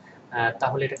হয়েছে,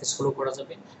 তাহলে এটাকে স্লো করা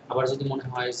যাবে। আবার যদি মনে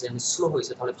হয় যে স্লো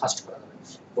হয়েছে তাহলে ফাস্ট করা যাবে।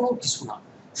 কোনো কিছু না,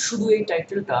 শুধু এই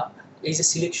টাইটেলটা, এই যে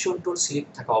সিলেকশন টুল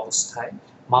সিলেক্ট থাকা অবস্থায়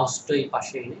মাউসটা এই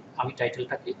পাশে এনে আমি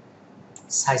টাইটেলটাকে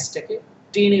সাইজটাকে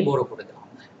টেনে বড় করে দিলাম।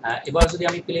 এবার যদি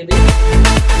আমি প্লে দিই,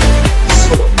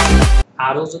 স্লো।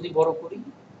 আরো যদি বড় করি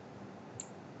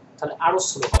তাহলে আরো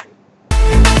স্লো হবে।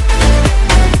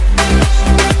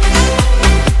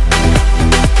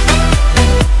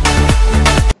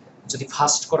 যদি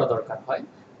ফাস্ট করা দরকার হয়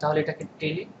তাহলে এটাকে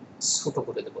টেনে ছোট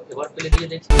করে দেবো। এবার প্লে দিয়ে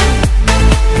দেখি,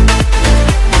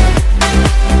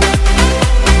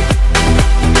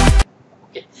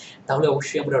 তাহলে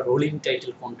অবশ্যই আমরা রোলিং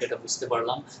টাইটেল কোনটা এটা বুঝতে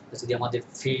পারলাম। যদি আমাদের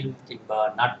ফিল্ম কিংবা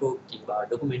নাটক কিংবা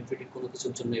ডকুমেন্টারি কোনো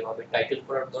কিছুর জন্য এভাবে টাইটেল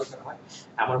করার দরকার হয়,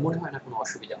 আমার মনে হয় না কোনো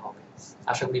অসুবিধা হবে।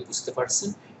 আশা করি বুঝতে পারছেন।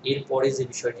 এরপরে যে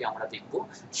বিষয়টি আমরা দেখব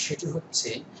সেটি হচ্ছে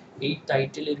এই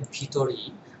টাইটেলের ভিতরেই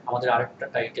আমাদের আরেকটা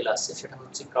টাইটেল আছে, সেটা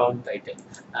হচ্ছে ক্রাউন টাইটেল।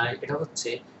 এটা হচ্ছে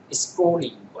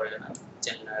স্ক্রলিং করে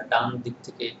ডান দিক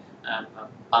থেকে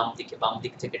বাম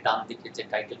দিক থেকে ডান দিকে যে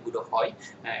টাইটেলগুলো হয়,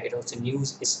 এটা হচ্ছে নিউজ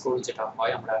স্ক্রল যেটা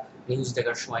হয়, আমরা নিউজ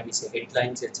দেখার সময় নিচে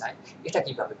হেডলাইন যে চাই, এটা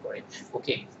কিভাবে করে।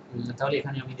 ওকে, তাহলে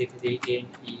এখানে আমি দেখে দিই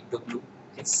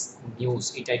NEWS নিউজ,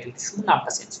 এই টাইটেলটা শুধু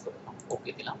নামটা চেঞ্জ করে দিলাম,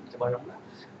 ওকে দিলাম। এবার আমরা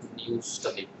নিউজটা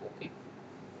দেখবো। ওকে,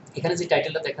 এখানে যে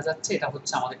টাইটেলটা দেখা যাচ্ছে এটা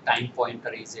হচ্ছে আমাদের টাইম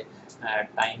পয়েন্টার, এই যে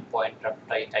টাইম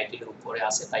পয়েন্টারটাই টাইটেলের উপরে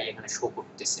আছে তাই এখানে শো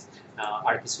করতেছে,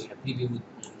 আর কিছুই না। প্রিভিউ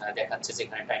দেখাচ্ছে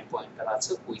যেখানে টাইম পয়েন্টার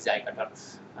আছে ওই জায়গাটার।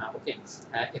 ওকে,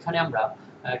 এখানে আমরা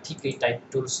ঠিক এই টাইপ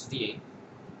টুলস দিয়ে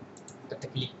একটা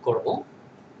ক্লিক করব।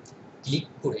 ক্লিক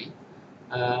করে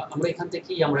আমরা এখান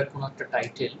থেকেই আমরা কোনো একটা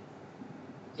টাইটেল,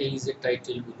 এই যে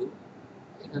টাইটেলগুলো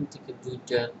এখান থেকে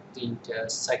 2টা 3টা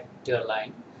 4টা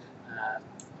লাইন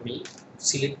আমি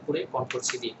সিলেক্ট করে কন্ট্রোল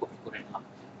সি দিয়ে কপি করে নিলাম।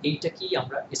 এইটাকেই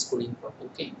আমরা স্ক্রলিং করব।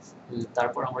 ওকে,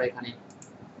 তারপর আমরা এখানে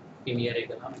প্রিমিয়ারে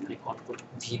গেলাম, এখানে কন্ট্রোল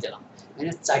ভি দিলাম,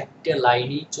 এখানে 4টা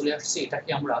লাইনই চলে আসছে। এটাকে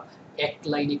আমরা এক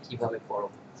লাইনে কিভাবে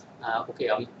করব? ওকে,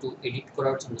 আমি একটু এডিট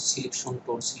করার জন্য সিলেকশন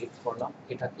টুল সিলেক্ট করলাম,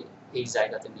 এটাকে এই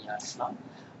জায়গাতে নিয়ে আসলাম,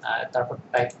 তারপর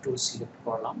টাইপ টুল সিলেক্ট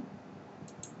করলাম,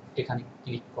 এখানে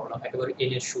ক্লিক করলাম একেবারে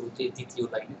এন এর শুরুতে দ্বিতীয়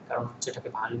লাইনে, কারণ হচ্ছে এটাকে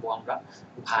ভাঙবো আমরা,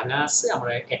 ভাঙা আছে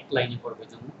আমরা এক লাইনে করবো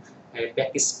জন্য।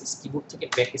 ব্যাক স্পেস, কিবোর্ড থেকে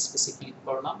ব্যাক স্পেসে ক্লিক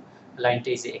করলাম, লাইনটা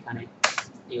এই যে এখানে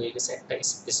এই হয়ে গেছে, একটা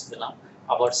স্পেস দিলাম,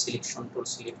 আবার সিলেকশন টুল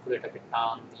সিলেক্ট করে এটাকে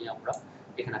টান দিয়ে আমরা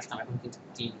এখানে আসলাম। এখন কিন্তু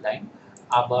 3 লাইন।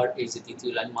 আবার এই যে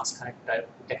দ্বিতীয় লাইন মাঝখানেরটা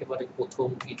একেবারে প্রথম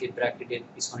ব্র্যাকেটের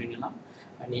পিছনে নিলাম,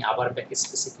 নিয়ে আবার ব্যাক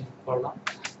স্পেসে ক্লিক করলাম,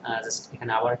 জাস্ট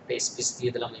এখানে আবার একটা স্পেস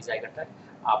দিয়ে দিলাম এই জায়গাটায়।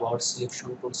 আবার সিলেকশন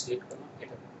টুল সিলেক্ট করলাম,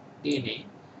 এটা টেনে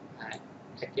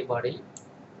একেবারে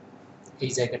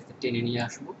এই জায়গাটাতে টেনে নিয়ে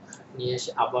আসবো। নিয়ে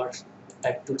এসে আবার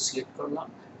টাইপ টুল সিলেক্ট করলাম,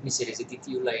 নিচের এই যে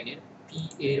দ্বিতীয় লাইনের পি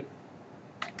এর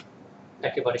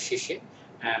একেবারে শেষে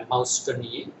মাউসটা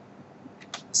নিয়ে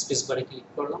স্পেস বারে ক্লিক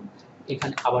করলাম,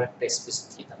 এখানে আবার একটা স্পেস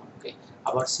দিয়ে দিলাম। ওকে,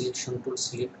 আবার সিলেকশন টুল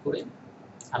সিলেক্ট করে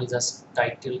আমি জাস্ট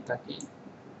টাইটেলটা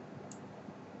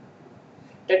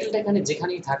এখানে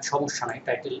যেখানেই থাক সমস্যা নাই,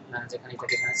 টাইটেল যেখানেই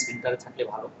থাকে এখানে সেন্টারে থাকলে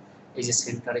ভালো। এই যে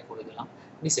সেন্টারে করে দিলাম।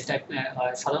 নিচে টাইপ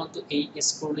সাধারণত এই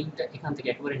স্ক্রোলিংটা এখান থেকে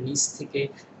একেবারে নিচ থেকে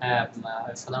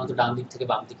সাধারণত ডান দিক থেকে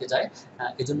বাম দিকে যায়,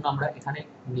 এজন্য আমরা এখানে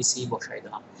নিচেই বসাই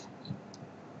দিলাম।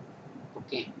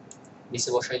 ওকে, নিচে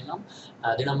বসাই দিলাম।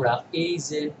 দেন আমরা এই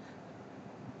যে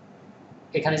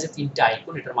এখানে যে 3টা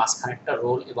আইকন, এটার মাঝখানে একটা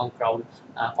রোল এবং ক্রাউন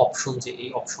অপশন, যে এই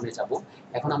অপশনে যাব।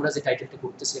 এখন আমরা যে টাইটেলটা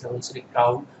করতেছি এটা হচ্ছে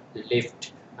ক্রাউন লেফট,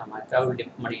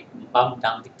 মানে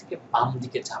ডান দিক থেকে বাম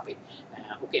দিকে যাবে।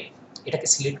 ওকে, এটাকে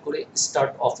সিলেক্ট করে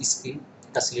স্টার্ট অফ স্ক্রিন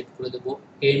এটা সিলেক্ট করে দেবো,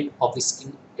 এন্ড অফ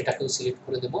স্ক্রিন এটাকেও সিলেক্ট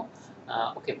করে দেবো।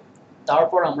 ওকে,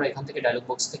 তারপর আমরা এখান থেকে ডায়লগ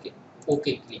বক্স থেকে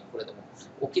ওকে ক্লিক করে দেবো।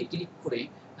 ওকে ক্লিক করে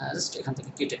জাস্ট এখান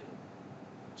থেকে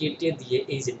কেটে দিয়ে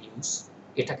এই যে নিউজ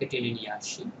এটাকে টেনে নিয়ে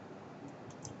আসি।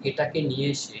 এটাকে নিয়ে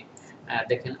এসে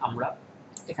দেখেন আমরা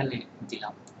এখানে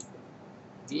দিলাম,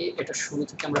 দিয়ে এটা শুরু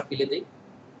থেকে আমরা ফেলে দেই।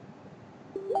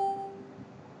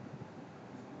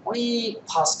 অনেক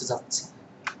ফাস্ট যাচ্ছে,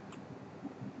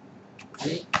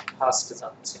 অনেক ফাস্ট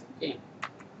যাচ্ছে। ওকে,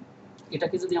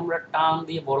 এটাকে যদি আমরা টান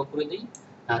দিয়ে বড় করে দিই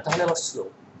তাহলে আবার স্লো,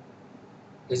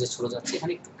 এই যে স্লো যাচ্ছে।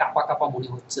 এখানে একটু কাপা কাপা মনে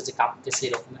হচ্ছে যে কাঁপতেছে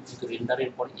এরকমের, কিন্তু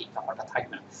রেন্ডারের পরে এই কাপাটা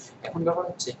থাকবে না। এখন ব্যাপার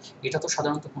হচ্ছে এটা তো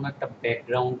সাধারণত কোনো একটা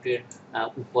ব্যাকগ্রাউন্ডের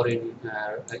উপরে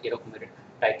এরকমের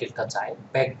টাইটেলটা যায়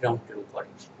ব্যাকগ্রাউন্ডের উপরে,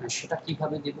 সেটা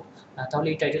কিভাবে দেব? তাহলে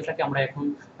এই টাইটেলটাকে আমরা এখন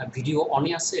ভিডিও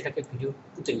অনে আছে, এটাকে ভিডিও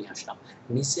 2তে নিয়ে আসলাম,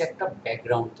 নিচে একটা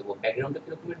ব্যাকগ্রাউন্ড দেবো। ব্যাকগ্রাউন্ডটা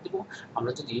কিরকমের দেবো?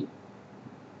 আমরা যদি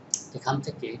এখান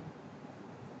থেকে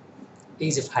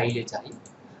এই যে ফাইলে যাই,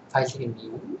 ফাইল থেকে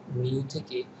নিউ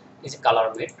থেকে এই যে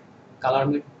কালার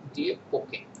মেট দিয়ে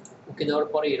ওকে দেওয়ার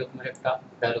পরে এরকমের একটা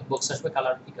ডায়লগ বক্স আসবে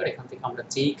কালার পিকার। এখান থেকে আমরা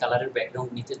যেই কালারের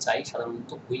ব্যাকগ্রাউন্ড নিতে চাই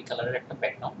সাধারণত ওই কালারের একটা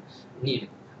ব্যাকগ্রাউন্ড নিয়ে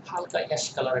নেব। হালকা অ্যাশ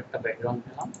কালার একটা ব্যাকগ্রাউন্ড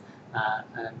নিলাম,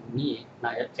 নিয়ে না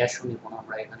অ্যাশও নেব না,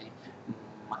 আমরা এখানে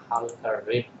হালকা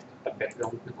রেড একটা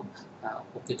ব্যাকগ্রাউন্ড নেব।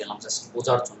 ওকে দিলাম জাস্ট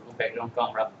বোঝার জন্য। ব্যাকগ্রাউন্ডটা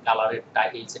আমরা কালারের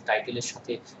এই যে টাইটেলের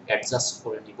সাথে অ্যাডজাস্ট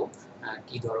করে নিব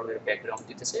কি ধরনের ব্যাকগ্রাউন্ড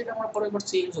দিতেছে। এটা আমরা পরে একবার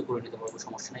চেঞ্জও করে নিতে পারবো,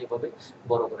 সমস্যা নেই। এইভাবে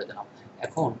বড় করে দিলাম।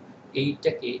 এখন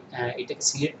এইটাকে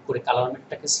সিলেক্ট করে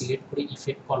কালারমেটটাকে সিলেক্ট করে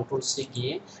ইফেক্ট কন্ট্রোলসে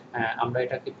গিয়ে আমরা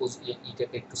এটাকে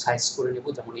একটু সাইজ করে নেব।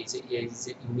 যেমন এই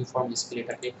যে ইউনিফর্ম স্কেল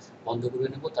এটাকে বন্ধ করে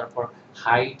নেব। তারপর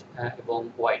হাইট এবং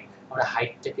ওয়াইড আমরা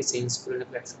হাইটটাকে চেঞ্জ করে নেব,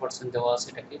 100% দেওয়া আছে,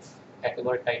 এটাকে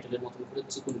একেবারে টাইটেলের মতন করে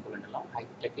চিকন করে নিলাম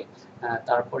হাইটটাকে।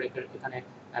 তারপর এখানে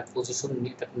পজিশন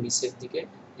এটাকে নিচের দিকে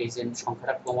এই যে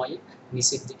সংখ্যাটা কমাই,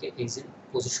 নিচের দিকে এই যে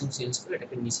পজিশন চেঞ্জ করে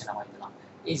এটাকে নিচে নামাই দিলাম।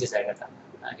 এই যে জায়গাটা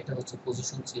এটা হচ্ছে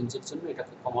পজিশন চেঞ্জের জন্য,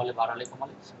 এটাকে কমালে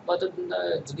কমালে হয়তো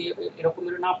যদি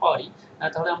এরকমের না পারি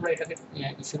তাহলে আমরা এটাকে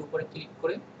ইস্যুর উপরে ক্লিক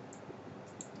করে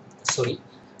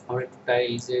আমরা একটু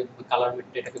এই যে কালার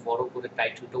মেটটা এটাকে বড় করে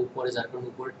টাইটেলটা উপরে, যার কারণে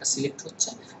উপরেরটা সিলেক্ট হচ্ছে,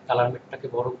 কালার মেটটাকে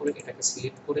বড় করে এটাকে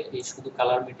সিলেক্ট করে এই শুধু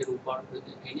কালার মেটের উপর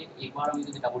এনে এবার আমি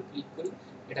যদি ডাবল ক্লিক করি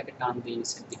এটাকে টান দিয়ে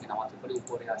নিচের দিকে নামাতে পারি,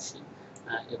 উপরে আসি।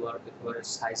 এবার একেবারে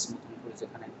সাইজ মতন করে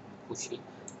যেখানে খুশি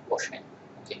বসাই।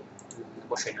 ওকে,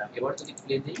 বসাই নিলাম। এবার যদি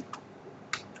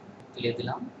প্লে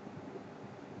দিলাম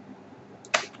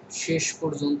শেষ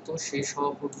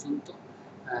হওয়া পর্যন্ত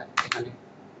এখানে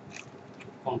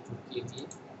কন্ট্রোল কি দিয়ে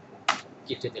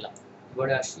কেটে দিলাম।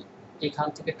 এবারে আসি, এখান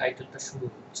থেকে টাইটেলটা শুরু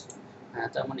হচ্ছে,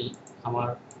 তার মানে আমার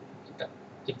এটা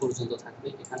এ পর্যন্ত থাকবে।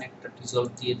 এখানে একটা ডিজলভ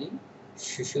দিয়ে দিই,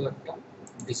 শেষেও একটা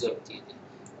ডিজলভ দিয়ে দিই।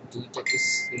 দুইটাকে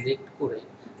সিলেক্ট করে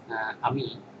আমি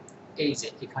এই যে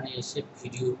এখানে এসে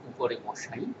ভিডিওর উপরে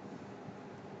বসাই,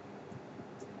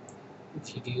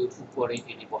 ভিডিওর উপরে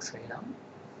এনে বসাইলাম।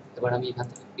 এবার আমি এখান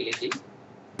থেকে প্লে দিই।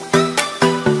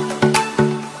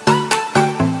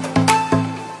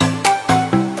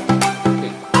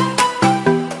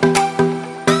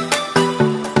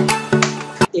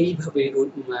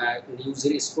 এইভাবে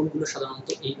নিউজের স্ক্রোলগুলো সাধারণত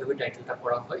এইভাবে টাইটেলটা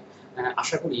করা হয়।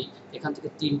 আশা করি এখান থেকে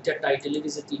 ৩টা টাইটেলের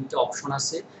যে ৩টা অপশন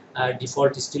আছে,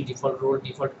 default still, default role,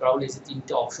 default crowd, এই যে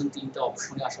 ৩টা অপশন, ৩টা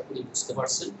অপশনে আশা করি বুঝতে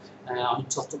পারছেন। আমি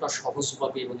যতটা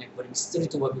সহজভাবে এবং একবারে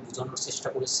বিস্তারিতভাবে বোঝানোর চেষ্টা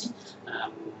করেছি।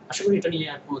 আশা করি এটা নিয়ে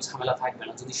আর কোনো ঝামেলা থাকবে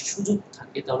না। যদি সুযোগ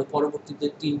থাকে তাহলে পরবর্তীতে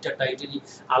 ৩টা টাইটেলই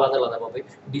আলাদা আলাদাভাবে,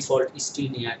 ডিফল্ট স্টিল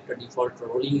নিয়ে একটা, ডিফল্ট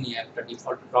রোলিং নিয়ে একটা,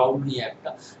 ডিফল্ট ক্রাউড নিয়ে একটা,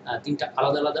 ৩টা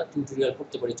আলাদা আলাদা টিউটোরিয়াল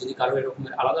করতে পারি। যদি কারো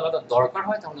এরকমের আলাদা আলাদা দরকার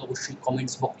হয় তাহলে অবশ্যই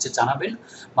কমেন্টস বক্সে জানাবেন।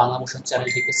 বাংলা মোশন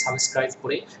চ্যানেলটিকে সাবস্ক্রাইব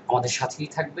করে আমাদের সাথেই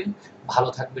থাকবেন। ভালো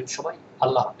থাকবেন সবাই।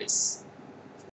 আল্লাহ হাফেজ।